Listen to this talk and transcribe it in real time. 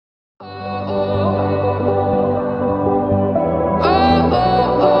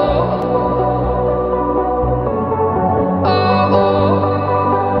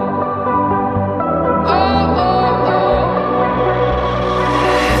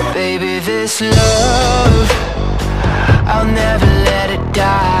Baby, this love, I'll never let it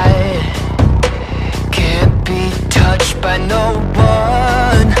die. Can't be touched by no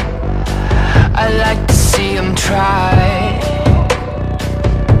one. I like to see them try.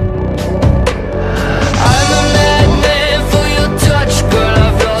 I'm a madman for your touch, girl,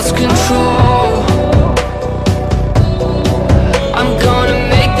 I've lost control. I'm gonna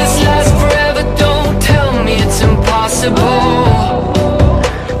make this last forever, don't tell me it's impossible.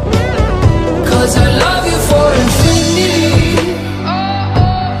 Cause I love you for infinity.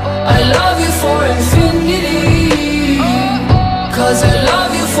 I love you for infinity. Cause I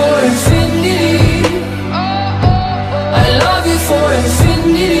love you for infinity. I love you for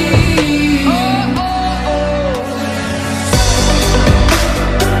infinity.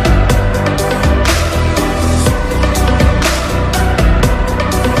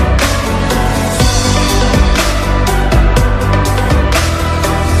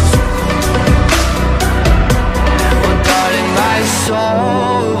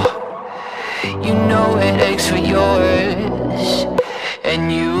 You know it aches for yours,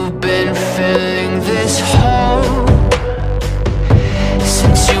 and you've been filling this hole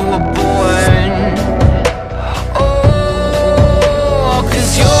since you were born. Oh,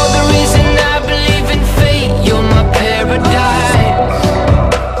 'cause you're the reason I believe in fate. You're my paradise,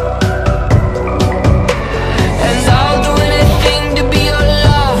 and I'll do anything to be your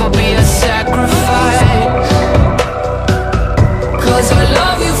love. I'll be a sacrifice. 'Cause I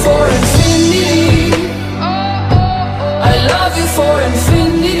love you for infinity. I love you for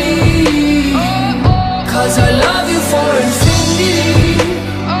infinity. 'Cause I love you for infinity.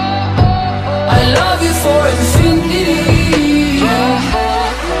 I love you for infinity.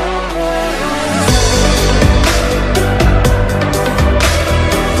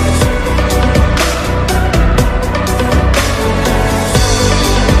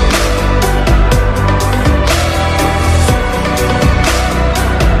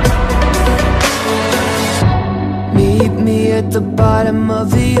 Meet me at the bottom of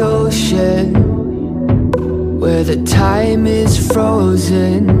the ocean, where the time is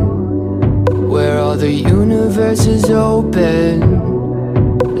frozen, where all the universe is open.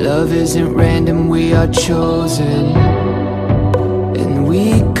 Love isn't random, we are chosen. And we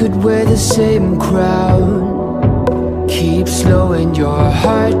could wear the same crown. Keep slowing your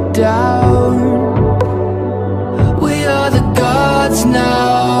heart down. We are the gods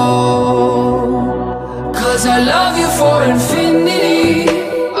now. 'Cause I love you for infinity.